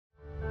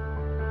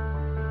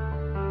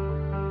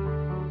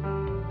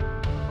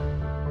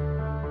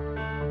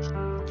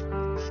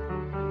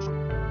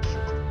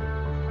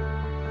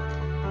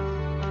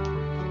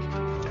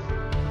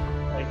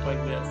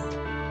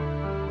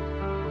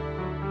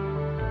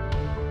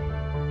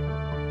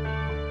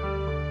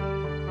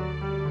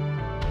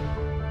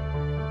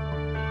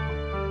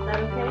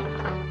that okay?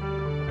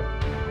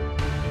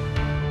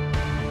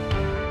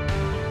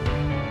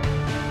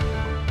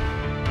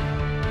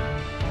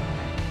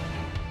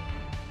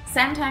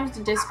 Sometimes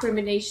the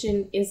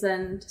discrimination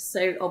isn't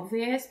so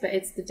obvious, but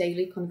it's the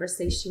daily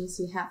conversations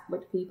you have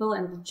with people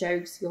and the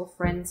jokes your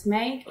friends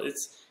make.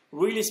 It's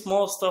really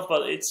small stuff,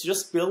 but it's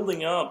just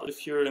building up.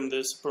 If you're in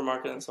the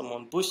supermarket and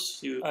someone pushes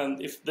you,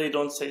 and if they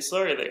don't say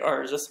sorry, they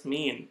are just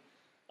mean.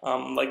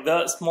 Like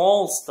that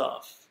small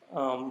stuff,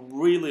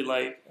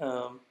 really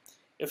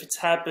if it's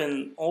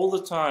happened all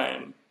the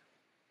time,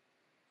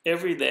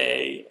 every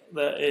day,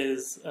 that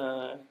is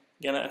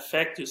gonna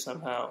affect you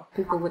somehow.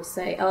 People would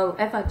say, oh,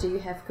 Eva, do you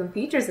have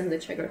computers in the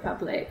Czech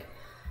Republic?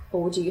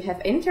 Or do you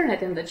have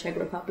internet in the Czech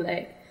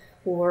Republic?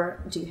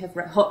 Or do you have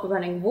hot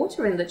running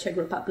water in the Czech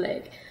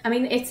Republic? I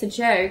mean, it's a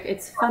joke,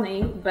 it's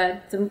funny,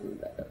 but the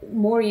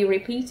more you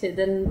repeat it,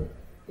 then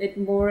it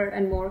more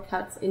and more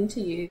cuts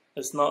into you.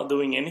 It's not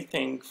doing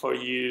anything for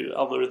you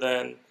other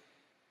than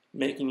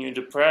making you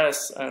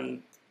depressed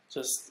and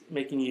just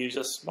making you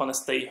just want to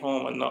stay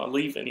home and not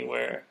leave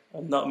anywhere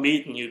and not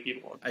meet new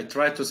people. I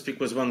tried to speak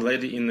with one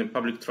lady in the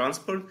public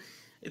transport.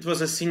 It was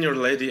a senior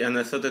lady, and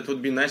I thought it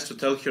would be nice to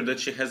tell her that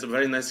she has a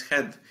very nice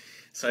head.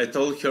 So I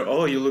told her,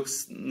 oh, you look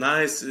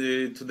nice,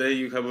 today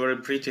you have a very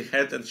pretty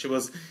head, and she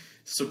was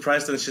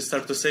surprised, and she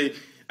started to say,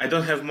 I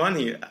don't have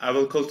money, I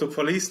will call the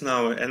police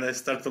now. And I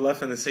start to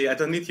laugh and I say, I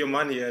don't need your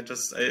money, I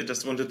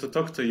just wanted to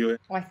talk to you.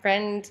 My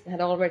friend had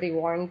already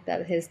warned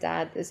that his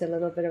dad is a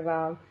little bit of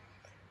a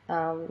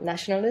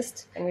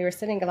nationalist, and we were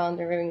sitting around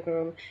the living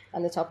room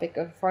and the topic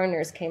of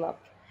foreigners came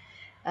up,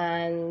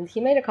 and he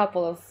made a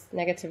couple of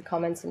negative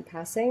comments in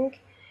passing,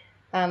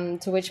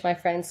 to which my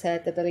friend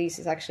said that Elise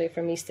is actually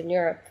from Eastern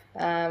Europe,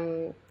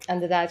 and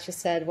the dad just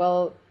said,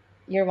 well,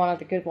 you're one of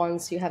the good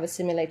ones, you have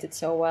assimilated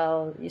so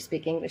well, you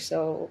speak English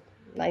so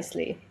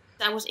nicely.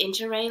 I was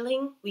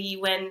interrailing. We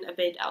went a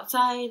bit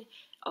outside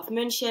of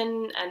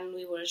München and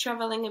we were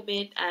traveling a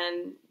bit,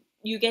 and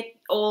you get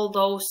all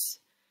those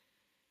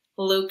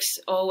looks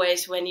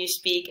always when you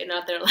speak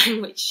another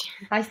language.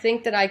 I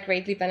think that I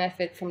greatly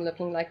benefit from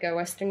looking like a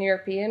Western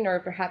European or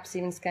perhaps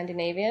even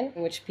Scandinavian,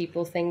 which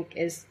people think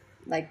is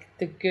like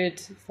the good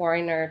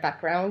foreigner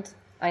background.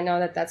 I know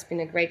that that's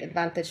been a great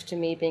advantage to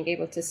me, being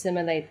able to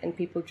assimilate, and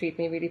people treat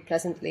me really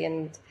pleasantly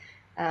and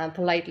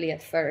politely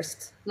at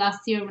first.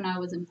 Last year when I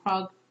was in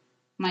Prague,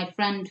 my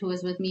friend who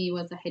was with me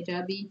was a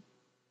hijabi.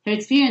 Her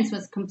experience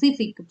was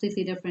completely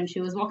different.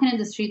 She was walking in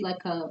the street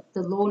like the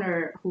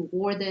loner who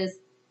wore this.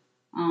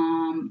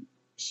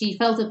 She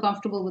felt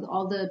uncomfortable with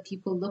all the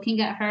people looking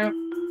at her.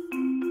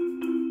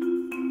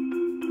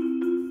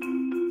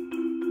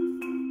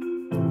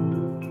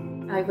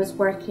 I was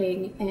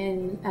working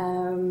in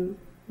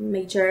a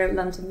major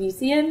London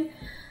museum,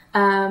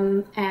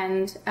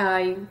 and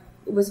I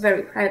was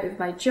very proud of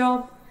my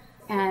job,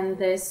 and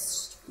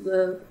this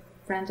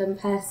random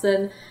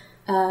person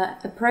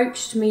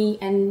approached me,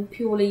 and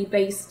purely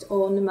based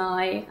on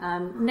my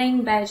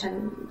name badge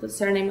and the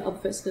surname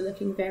obviously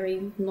looking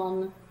very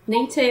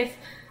non-native,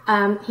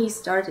 he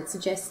started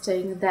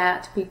suggesting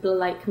that people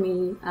like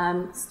me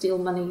steal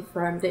money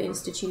from the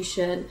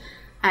institution,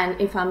 and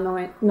if I'm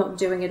not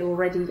doing it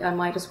already, I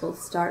might as well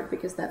start,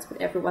 because that's what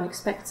everyone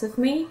expects of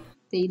me.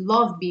 They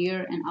love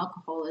beer, and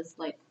alcohol is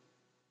like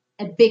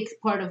a big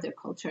part of their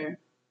culture.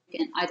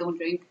 And I don't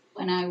drink,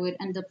 and I would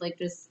end up like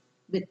just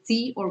with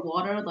tea or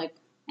water,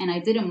 and I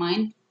didn't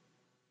mind.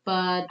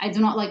 But I do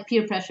not like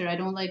peer pressure. I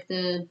don't like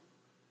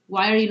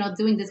why are you not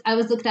doing this? I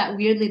was looked at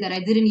weirdly that I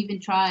didn't even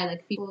try.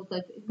 Like people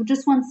like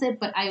just one sip,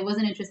 but I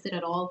wasn't interested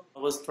at all. I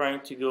was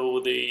trying to go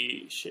with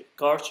the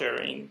car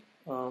sharing,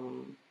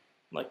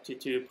 like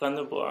to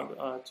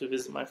Brandenburg, to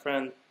visit my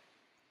friend.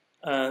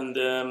 And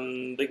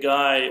the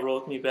guy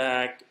wrote me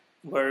back,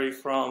 where are you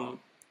from?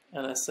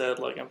 And I said,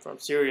 like, I'm from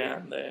Syria.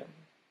 And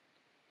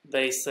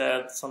they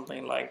said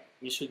something like,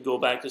 you should go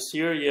back to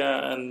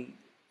Syria and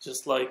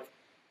just like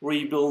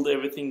rebuild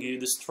everything you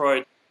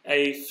destroyed.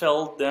 I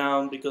fell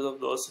down because of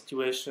the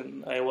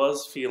situation. I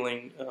was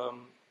feeling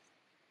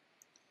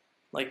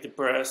like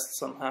depressed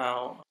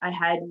somehow. I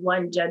had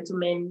one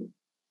gentleman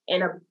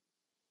in a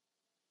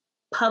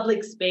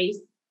public space,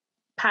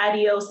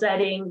 patio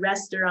setting,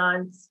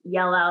 restaurants,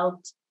 yell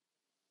out,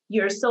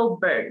 "You're so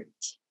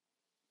burnt,"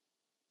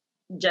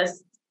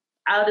 just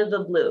out of the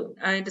blue.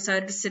 I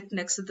decided to sit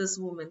next to this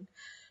woman.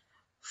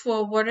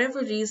 For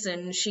whatever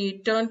reason, she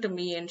turned to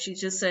me and she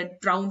just said,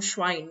 "Brown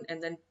Schwein,"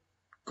 and then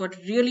got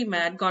really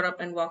mad, got up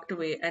and walked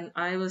away. And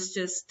I was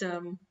just, I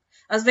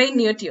was very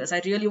near tears.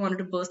 I really wanted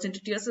to burst into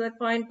tears at that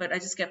point, but I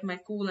just kept my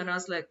cool and I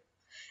was like,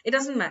 it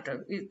doesn't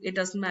matter. It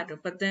doesn't matter.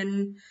 But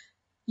then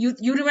you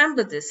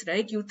remember this,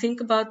 right? You think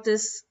about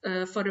this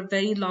for a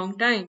very long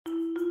time.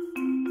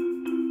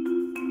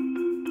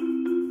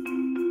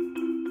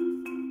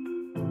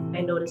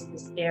 I noticed the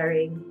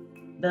staring,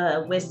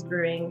 the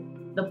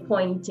whispering, the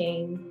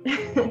pointing,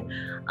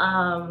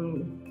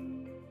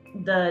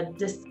 the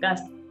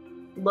disgust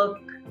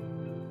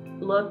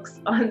looks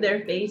on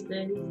their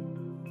faces.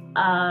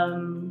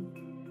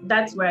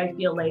 that's where I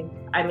feel like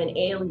I'm an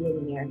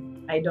alien here.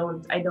 I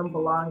don't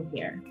belong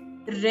here.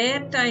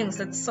 Rare times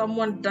that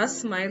someone does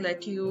smile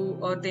at you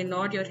or they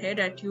nod your head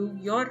at you,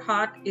 your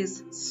heart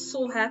is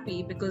so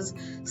happy because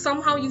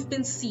somehow you've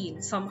been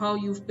seen, somehow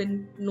you've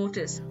been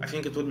noticed. I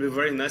think it would be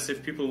very nice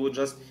if people would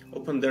just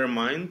open their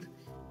mind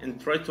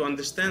and try to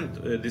understand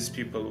these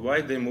people,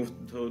 why they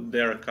moved to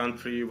their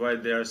country, why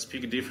they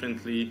speak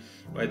differently,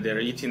 why they're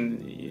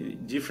eating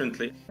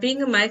differently.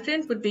 Being a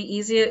migrant would be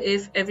easier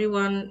if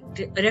everyone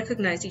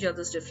recognized each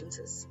other's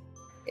differences.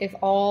 If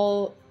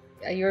all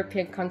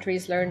European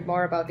countries learned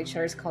more about each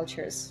other's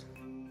cultures.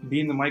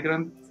 Being a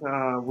migrant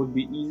would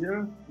be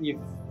easier if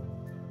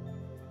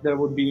there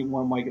would be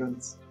more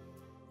migrants.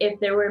 If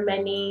there were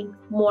many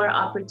more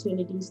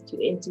opportunities to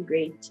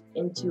integrate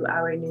into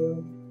our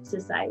new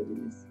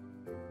societies.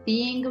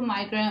 Being a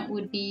migrant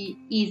would be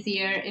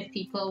easier if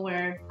people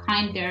were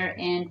kinder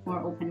and more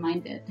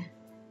open-minded.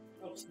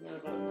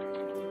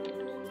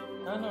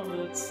 No,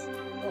 it's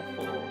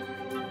awful.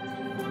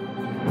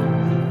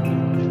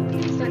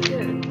 It's not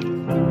good.